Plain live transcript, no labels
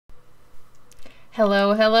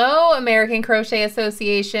Hello, hello, American Crochet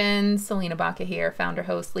Association. Selena Baca here, founder,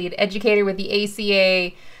 host, lead educator with the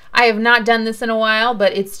ACA. I have not done this in a while,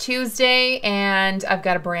 but it's Tuesday and I've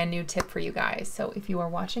got a brand new tip for you guys. So if you are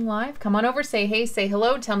watching live, come on over, say hey, say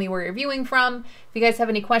hello, tell me where you're viewing from. If you guys have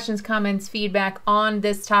any questions, comments, feedback on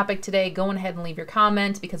this topic today, go ahead and leave your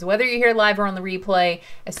comment, because whether you're here live or on the replay,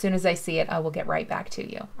 as soon as I see it, I will get right back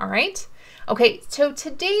to you. All right? Okay, so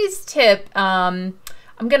today's tip,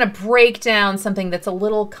 I'm going to break down something that's a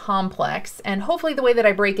little complex, and hopefully the way that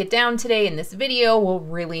I break it down today in this video will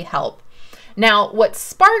really help. Now, what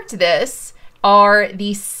sparked this are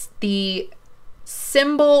the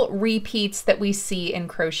symbol repeats that we see in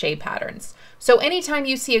crochet patterns. So anytime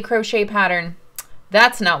you see a crochet pattern,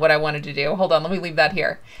 that's not what I wanted to do. Hold on, let me leave that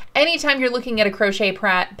here. Anytime you're looking at a crochet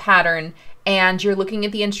pattern and you're looking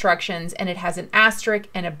at the instructions and it has an asterisk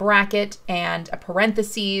and a bracket and a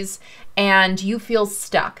parentheses, and you feel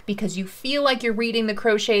stuck because you feel like you're reading the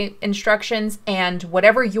crochet instructions and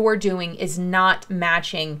whatever you're doing is not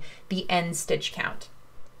matching the end stitch count.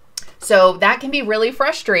 So that can be really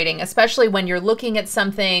frustrating, especially when you're looking at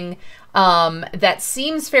something that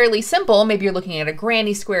seems fairly simple. Maybe you're looking at a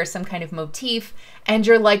granny square, some kind of motif, and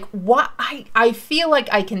you're like, what? I feel like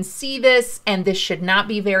I can see this and this should not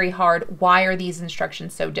be very hard. Why are these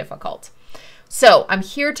instructions so difficult? So I'm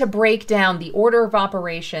here to break down the order of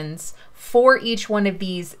operations for each one of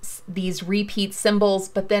these repeat symbols,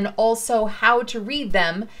 but then also how to read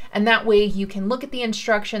them. And that way you can look at the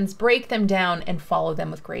instructions, break them down, and follow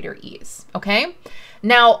them with greater ease. Okay?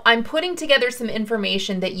 Now, I'm putting together some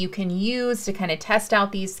information that you can use to kind of test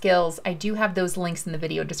out these skills. I do have those links in the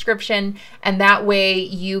video description, and that way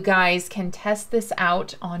you guys can test this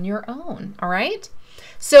out on your own. All right?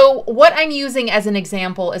 So what I'm using as an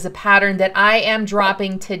example is a pattern that I am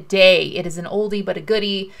dropping today. It is an oldie but a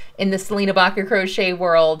goodie in the Selena Baca crochet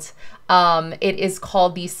world. It is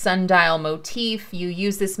called the sundial motif. You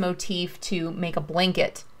use this motif to make a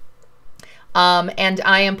blanket. And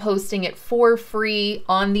I am posting it for free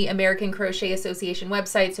on the American Crochet Association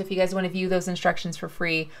website. So if you guys want to view those instructions for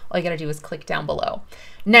free, all you got to do is click down below.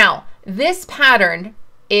 Now, this pattern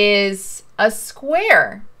is a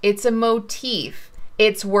square. It's a motif.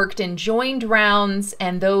 It's worked in joined rounds,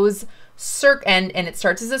 and those and it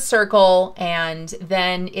starts as a circle and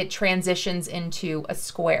then it transitions into a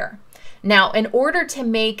square. Now, in order to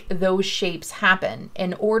make those shapes happen,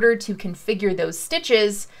 in order to configure those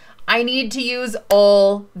stitches, I need to use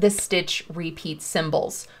all the stitch repeat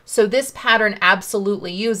symbols. So this pattern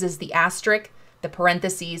absolutely uses the asterisk, the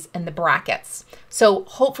parentheses, and the brackets. So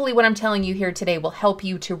hopefully what I'm telling you here today will help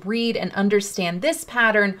you to read and understand this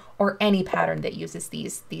pattern or any pattern that uses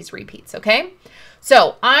these repeats, okay?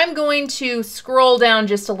 So I'm going to scroll down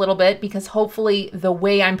just a little bit because hopefully the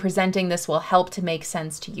way I'm presenting this will help to make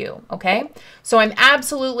sense to you, okay? So I'm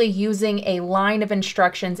absolutely using a line of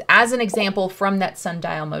instructions as an example from that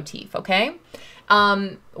sundial motif, okay?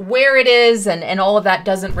 Where it is and all of that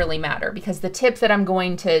doesn't really matter, because the tip that I'm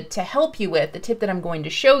going to help you with, the tip that I'm going to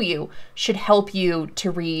show you, should help you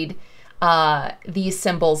to read these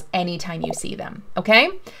symbols anytime you see them, okay?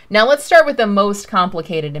 Now let's start with the most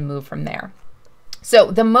complicated and move from there.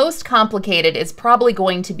 So the most complicated is probably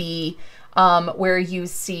going to be where you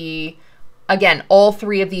see, again, all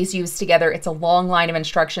three of these used together. It's a long line of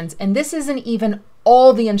instructions, and this isn't even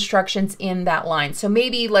all the instructions in that line. So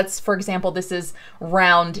maybe for example, this is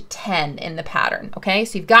round 10 in the pattern, okay?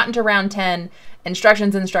 So you've gotten to round 10,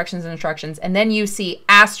 instructions, instructions, instructions, and then you see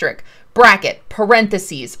asterisk, bracket,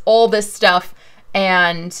 parentheses, all this stuff,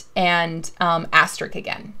 and asterisk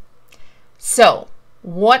again. So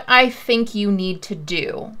what I think you need to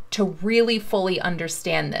do to really fully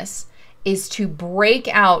understand this is to break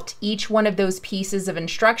out each one of those pieces of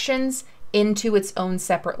instructions into its own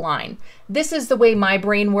separate line. This is the way my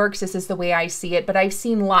brain works. This is the way I see it, but I've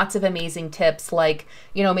seen lots of amazing tips like,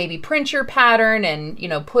 you know, maybe print your pattern and, you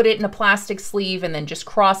know, put it in a plastic sleeve and then just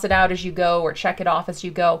cross it out as you go or check it off as you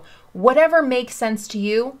go. Whatever makes sense to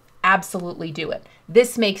you, absolutely do it.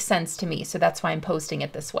 This makes sense to me, so that's why I'm posting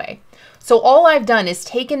it this way. So all I've done is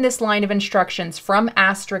taken this line of instructions from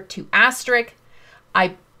asterisk to asterisk,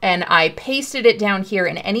 and I pasted it down here,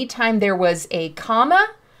 and anytime there was a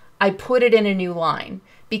comma, I put it in a new line,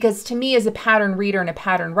 because to me as a pattern reader and a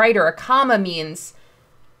pattern writer, a comma means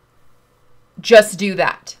just do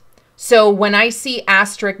that. So when I see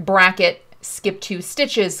asterisk, bracket, skip 2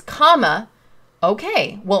 stitches, comma,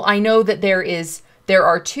 okay, well, I know that there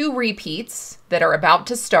are 2 repeats that are about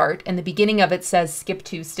to start, and the beginning of it says skip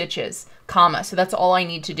 2 stitches, comma. So that's all I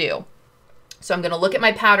need to do. So I'm going to look at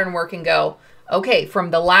my pattern work and go, okay,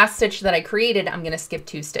 from the last stitch that I created, I'm going to skip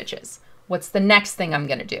 2 stitches. What's the next thing I'm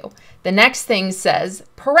going to do? The next thing says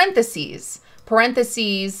parentheses.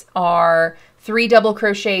 Parentheses are 3 double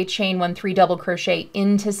crochet, chain 1, 3 double crochet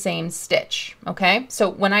into same stitch. Okay, so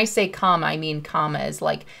when I say comma, I mean comma as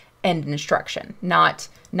like end instruction, not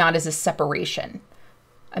as a separation.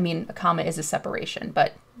 I mean, a comma is a separation,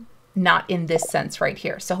 but not in this sense right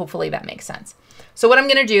here. So hopefully that makes sense. So what I'm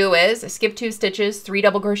going to do is skip 2 stitches, 3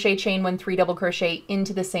 double crochet, chain 1, 3 double crochet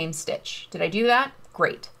into the same stitch. Did I do that?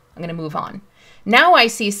 Great. I'm going to move on. Now I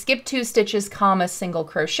see skip 2 stitches, comma, single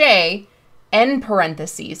crochet, end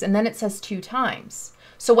parentheses, and then it says 2 times.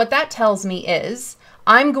 So what that tells me is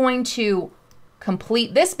I'm going to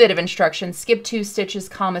complete this bit of instruction, skip 2 stitches,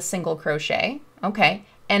 comma, single crochet, okay,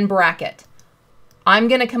 end bracket. I'm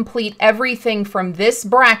going to complete everything from this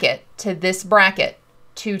bracket to this bracket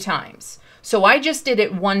 2 times. So I just did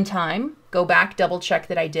it 1 time, go back, double check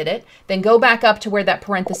that I did it, then go back up to where that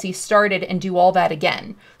parenthesis started and do all that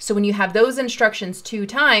again. So when you have those instructions 2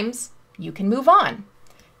 times, you can move on.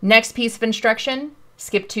 Next piece of instruction,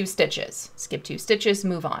 skip 2 stitches. Skip 2 stitches,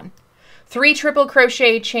 move on. 3 triple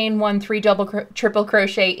crochet, chain 1, 3 triple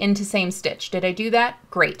crochet into same stitch. Did I do that?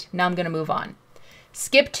 Great. Now I'm going to move on.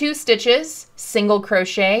 Skip 2 stitches, single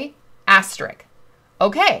crochet, asterisk.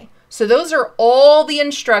 Okay, so those are all the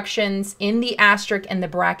instructions in the asterisk and the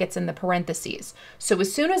brackets and the parentheses. So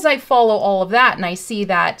as soon as I follow all of that and I see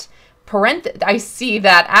that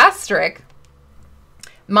asterisk,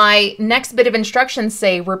 my next bit of instructions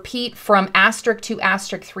say repeat from asterisk to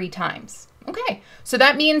asterisk 3 times. Okay, so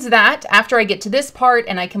that means that after I get to this part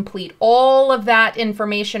and I complete all of that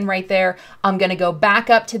information right there, I'm going to go back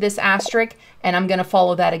up to this asterisk and I'm going to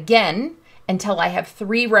follow that again until I have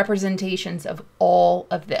 3 representations of all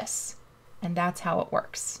of this. And that's how it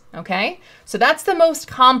works. Okay, so that's the most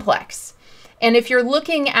complex. And if you're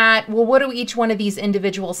looking at, well, what do each one of these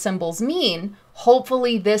individual symbols mean?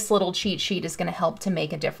 Hopefully this little cheat sheet is going to help to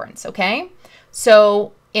make a difference. Okay,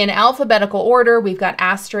 so in alphabetical order, we've got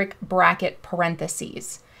asterisk, bracket,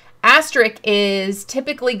 parentheses. Asterisk is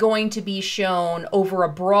typically going to be shown over a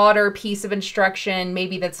broader piece of instruction.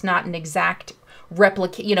 Maybe that's not an exact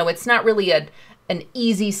replica, it's not really an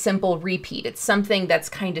easy, simple repeat. It's something that's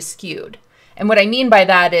kind of skewed. And what I mean by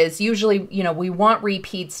that is usually, we want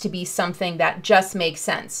repeats to be something that just makes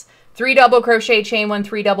sense. 3 double crochet, chain 1,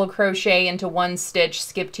 3 double crochet into 1 stitch,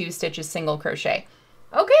 skip 2 stitches, single crochet.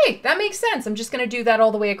 Okay, that makes sense. I'm just going to do that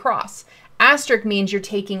all the way across. Asterisk means you're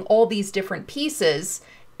taking all these different pieces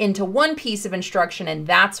into one piece of instruction, and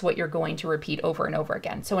that's what you're going to repeat over and over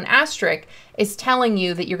again. So an asterisk is telling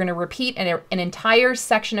you that you're going to repeat an entire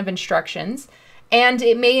section of instructions, and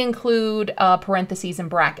it may include parentheses and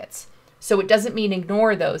brackets. So it doesn't mean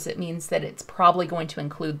ignore those. It means that it's probably going to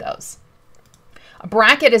include those. A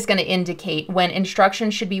bracket is going to indicate when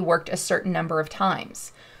instructions should be worked a certain number of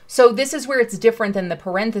times. So this is where it's different than the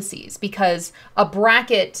parentheses, because a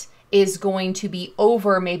bracket is going to be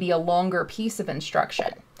over maybe a longer piece of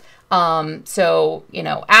instruction. So,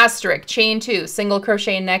 asterisk, chain 2, single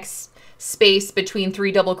crochet next space between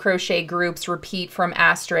 3 double crochet groups, repeat from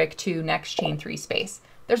asterisk to next chain 3 space.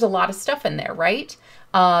 There's a lot of stuff in there, right?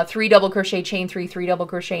 3 double crochet, chain 3, 3 double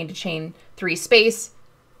crochet into chain 3 space,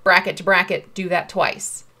 bracket to bracket, do that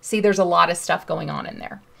twice. See, there's a lot of stuff going on in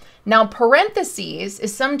there. Now, parentheses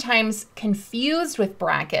is sometimes confused with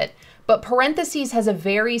bracket, but parentheses has a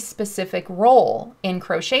very specific role in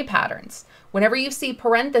crochet patterns. Whenever you see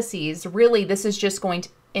parentheses, really this is just going to,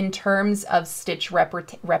 in terms of stitch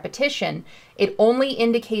repetition, it only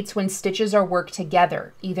indicates when stitches are worked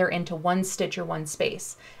together, either into 1 stitch or 1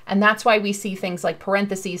 space. And that's why we see things like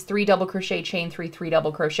parentheses, 3 double crochet, chain 3, 3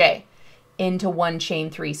 double crochet, into 1 chain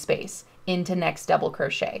 3 space, into next double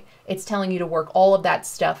crochet. It's telling you to work all of that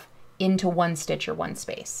stuff into 1 stitch or 1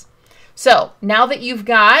 space. So now that you've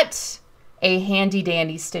got a handy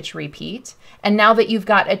dandy stitch repeat, and now that you've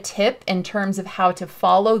got a tip in terms of how to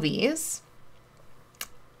follow these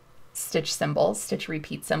stitch symbols, stitch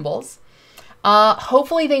repeat symbols,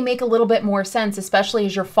 hopefully they make a little bit more sense, especially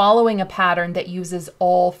as you're following a pattern that uses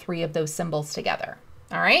all 3 of those symbols together.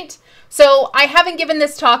 All right, so I haven't given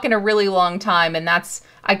this talk in a really long time, and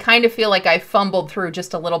I kind of feel like I fumbled through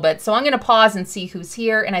just a little bit. So I'm going to pause and see who's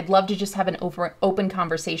here, and I'd love to just have an open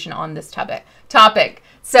conversation on this topic.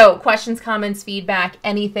 So questions, comments, feedback,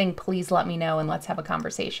 anything, please let me know, and let's have a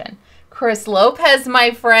conversation. Chris Lopez,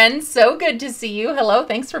 my friend, so good to see you. Hello,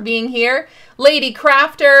 thanks for being here. Lady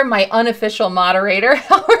Crafter, my unofficial moderator,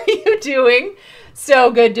 how are you doing?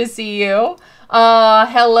 So good to see you.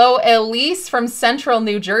 Hello, Elise from Central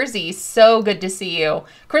New Jersey. So good to see you.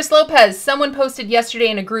 Chris Lopez, someone posted yesterday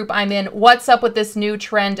in a group I'm in, what's up with this new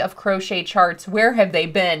trend of crochet charts? Where have they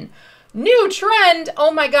been? New trend.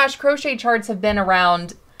 Oh my gosh, crochet charts have been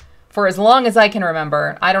around for as long as I can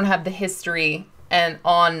remember. I don't have the history and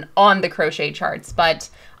on the crochet charts, but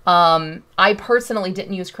I personally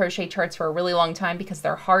didn't use crochet charts for a really long time because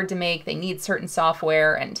they're hard to make. They need certain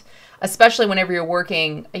software, and especially whenever you're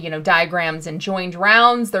working, you know, diagrams and joined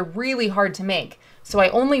rounds, they're really hard to make. So I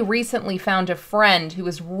only recently found a friend who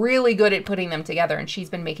was really good at putting them together, and she's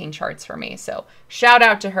been making charts for me. So shout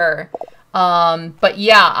out to her. But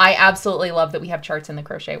yeah, I absolutely love that we have charts in the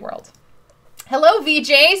crochet world. Hello,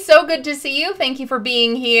 VJ. So good to see you. Thank you for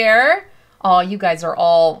being here. Oh, you guys are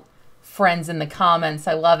all friends in the comments.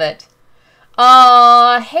 I love it.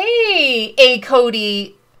 Hey,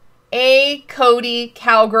 Cody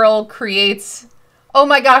Cowgirl Creates. Oh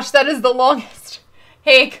my gosh, that is the longest.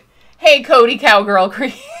 Hey, Cody Cowgirl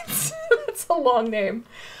Creates. That's a long name.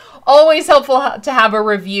 Always helpful to have a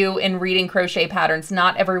review in reading crochet patterns.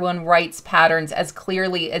 Not everyone writes patterns as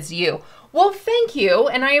clearly as you. Well, thank you,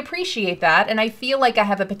 and I appreciate that. And I feel like I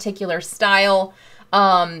have a particular style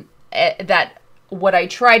that what I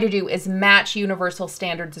try to do is match universal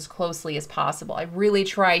standards as closely as possible. I really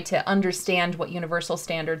try to understand what universal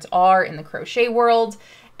standards are in the crochet world.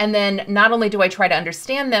 And then not only do I try to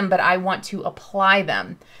understand them, but I want to apply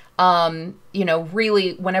them. You know,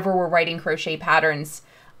 really, whenever we're writing crochet patterns,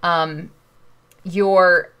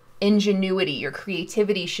 your ingenuity, your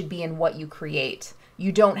creativity should be in what you create.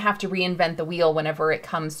 You don't have to reinvent the wheel whenever it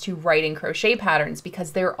comes to writing crochet patterns,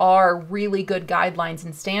 because there are really good guidelines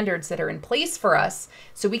and standards that are in place for us.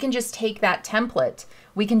 So we can just take that template.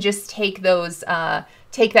 We can just take those,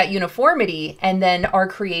 take that uniformity, and then our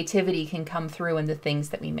creativity can come through in the things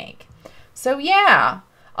that we make. So yeah.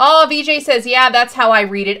 Oh, VJ says, yeah, that's how I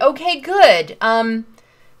read it. Okay, good.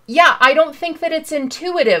 Yeah, I don't think that it's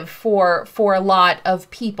intuitive for a lot of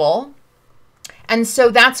people. And so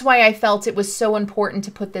that's why I felt it was so important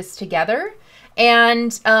to put this together.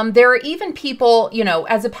 And there are even people, you know,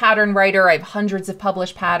 as a pattern writer, I have hundreds of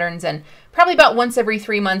published patterns, and probably about once every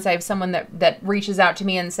 3 months, I have someone that reaches out to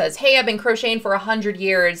me and says, hey, I've been crocheting for 100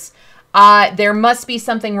 years. There must be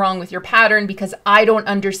something wrong with your pattern because I don't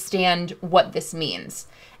understand what this means.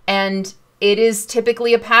 And it is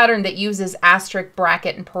typically a pattern that uses asterisk,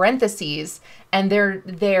 bracket, and parentheses, and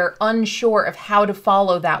they're unsure of how to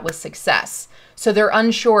follow that with success. So they're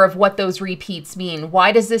unsure of what those repeats mean.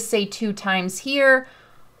 Why does this say 2 times here?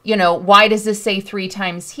 You know, why does this say 3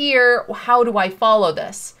 times here? How do I follow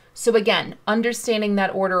this? So again, understanding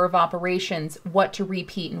that order of operations, what to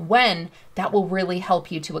repeat and when, that will really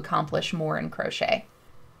help you to accomplish more in crochet.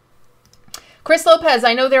 Chris Lopez,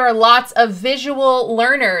 I know there are lots of visual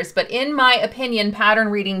learners, but in my opinion, pattern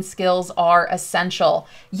reading skills are essential.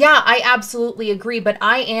 Yeah, I absolutely agree, but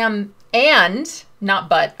I am, and not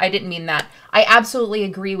but, I didn't mean that. I absolutely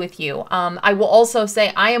agree with you. I will also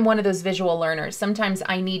say I am one of those visual learners. Sometimes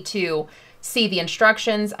I need to see the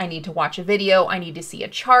instructions, I need to watch a video, I need to see a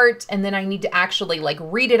chart, and then I need to actually like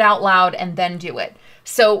read it out loud and then do it.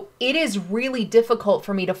 So it is really difficult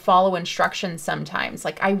for me to follow instructions sometimes.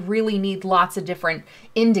 Like I really need lots of different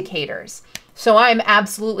indicators. So I'm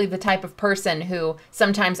absolutely the type of person who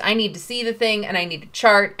sometimes I need to see the thing and I need to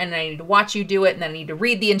chart and I need to watch you do it and then I need to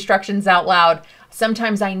read the instructions out loud.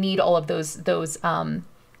 Sometimes I need all of those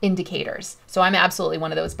indicators. So I'm absolutely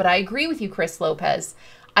one of those. But I agree with you, Chris Lopez.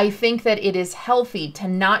 I think that it is healthy to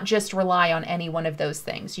not just rely on any one of those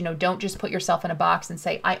things. You know, don't just put yourself in a box and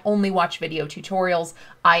say, I only watch video tutorials,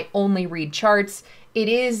 I only read charts. It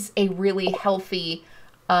is a really healthy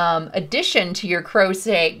addition to your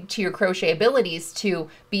crochet abilities to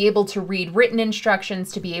be able to read written instructions,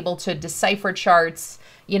 to be able to decipher charts,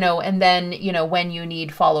 you know, and then, you know, when you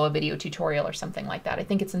need, follow a video tutorial or something like that. I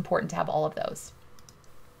think it's important to have all of those.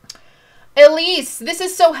 Elise, this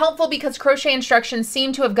is so helpful because crochet instructions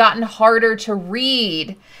seem to have gotten harder to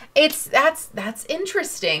read. That's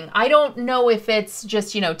interesting. I don't know if it's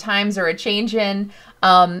just, you know, times are a changin'.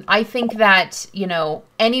 I think that, you know,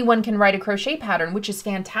 anyone can write a crochet pattern, which is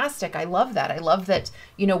fantastic. I love that. I love that,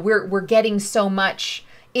 you know, we're getting so much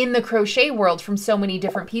in the crochet world from so many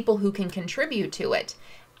different people who can contribute to it.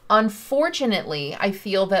 Unfortunately, I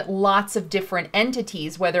feel that lots of different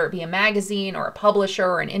entities, whether it be a magazine or a publisher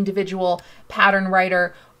or an individual pattern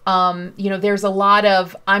writer, you know, there's a lot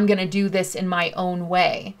of, I'm going to do this in my own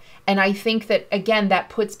way. And I think that, again, that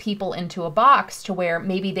puts people into a box to where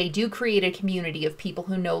maybe they do create a community of people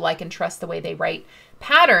who know, like, and trust the way they write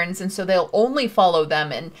patterns. And so they'll only follow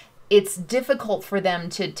them. And it's difficult for them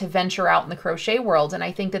to venture out in the crochet world. And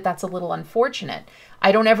I think that that's a little unfortunate.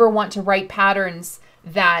 I don't ever want to write patterns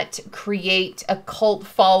that create a cult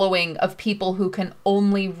following of people who can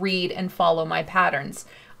only read and follow my patterns.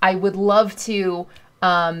 I would love to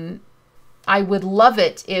I would love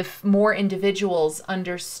it if more individuals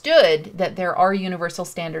understood that there are universal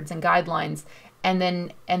standards and guidelines, and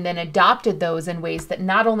then adopted those in ways that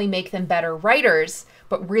not only make them better writers,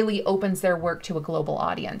 but really opens their work to a global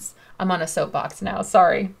audience. I'm on a soapbox now,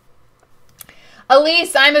 sorry.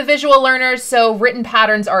 Elise, I'm a visual learner, so written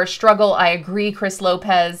patterns are a struggle. I agree, Chris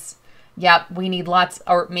Lopez. Yep, we need lots,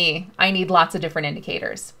 or me, I need lots of different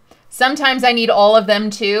indicators. Sometimes I need all of them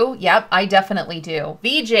too. Yep, I definitely do.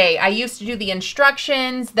 VJ, I used to do the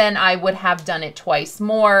instructions, then I would have done it twice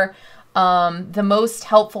more. The most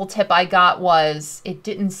helpful tip I got was it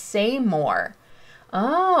didn't say more.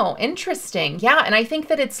 Oh, interesting. Yeah, and I think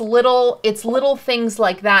that it's little things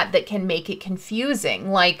like that that can make it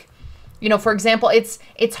confusing. Like, you know, for example,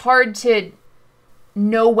 it's hard to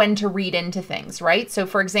know when to read into things, right? So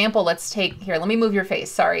for example, let's take here, let me move your face.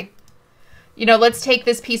 Sorry. You know, let's take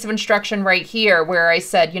this piece of instruction right here where I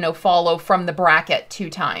said, you know, follow from the bracket 2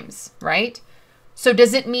 times, right? So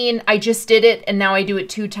does it mean I just did it and now I do it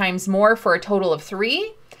 2 times more for a total of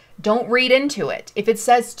 3? Don't read into it. If it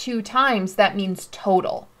says 2 times, that means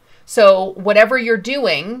total. So whatever you're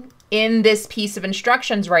doing in this piece of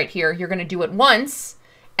instructions right here, you're going to do it once,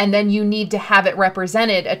 and then you need to have it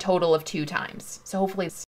represented a total of 2 times. So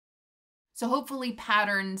hopefully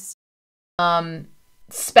patterns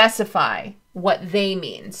specify what they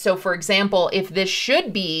mean. So for example, if this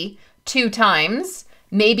should be 2 times,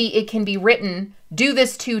 maybe it can be written, do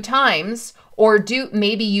this 2 times, or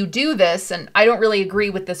maybe you do this, and I don't really agree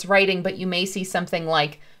with this writing, but you may see something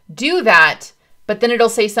like, do that, but then it'll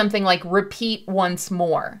say something like, repeat once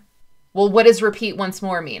more. Well, what does repeat once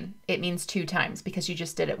more mean? It means 2 times because you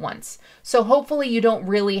just did it once. So hopefully you don't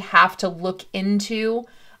really have to look into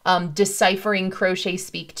deciphering crochet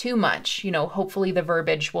speak too much. You know, hopefully the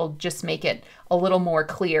verbiage will just make it a little more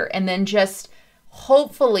clear. And then just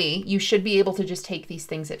hopefully you should be able to just take these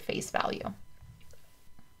things at face value.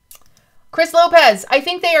 Chris Lopez, I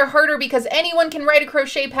think they are harder because anyone can write a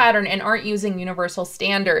crochet pattern and aren't using universal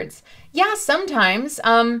standards. Yeah, sometimes.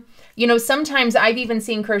 You know, sometimes I've even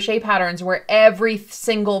seen crochet patterns where every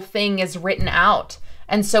single thing is written out.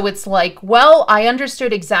 And so it's like, well, I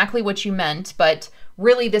understood exactly what you meant, but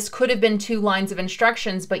really this could have been 2 lines of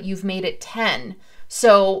instructions, but you've made it 10.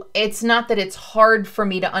 So it's not that it's hard for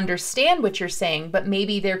me to understand what you're saying, but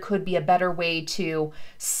maybe there could be a better way to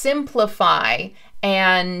simplify,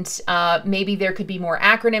 and maybe there could be more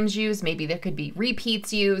acronyms used, maybe there could be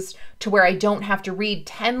repeats used to where I don't have to read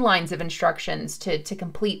 10 lines of instructions to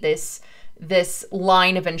complete this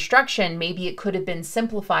line of instruction. Maybe it could have been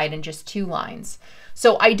simplified in just 2 lines.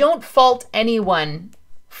 So I don't fault anyone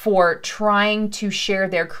for trying to share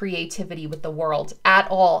their creativity with the world at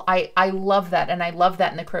all. I love that, and I love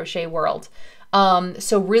that in the crochet world.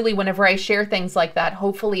 So really, whenever I share things like that,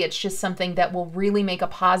 hopefully it's just something that will really make a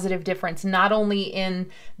positive difference, not only in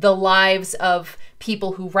the lives of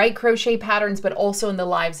people who write crochet patterns, but also in the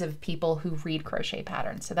lives of people who read crochet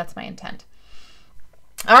patterns. So that's my intent.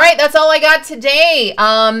 All right, that's all I got today.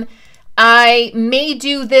 I may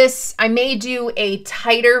do a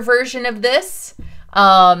tighter version of this.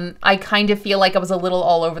 I kind of feel like I was a little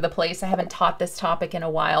all over the place. I haven't taught this topic in a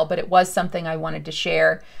while, but it was something I wanted to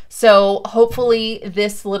share. So hopefully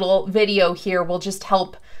this little video here will just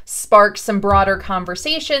help spark some broader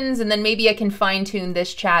conversations, and then maybe I can fine-tune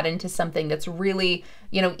this chat into something that's really,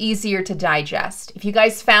 you know, easier to digest. If you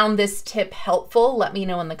guys found this tip helpful, let me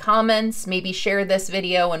know in the comments. Maybe share this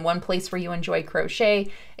video in one place where you enjoy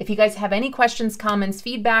crochet. If you guys have any questions, comments,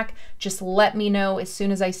 feedback, just let me know. As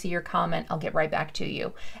soon as I see your comment, I'll get right back to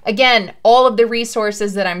you. Again, all of the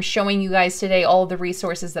resources that I'm showing you guys today, all of the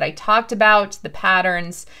resources that I talked about, the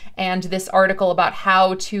patterns, and this article about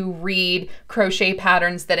how to read crochet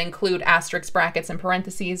patterns that include asterisks, brackets, and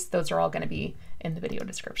parentheses, those are all going to be in the video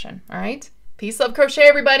description. All right? Peace, love, crochet,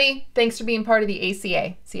 everybody. Thanks for being part of the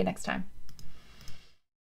ACA. See you next time.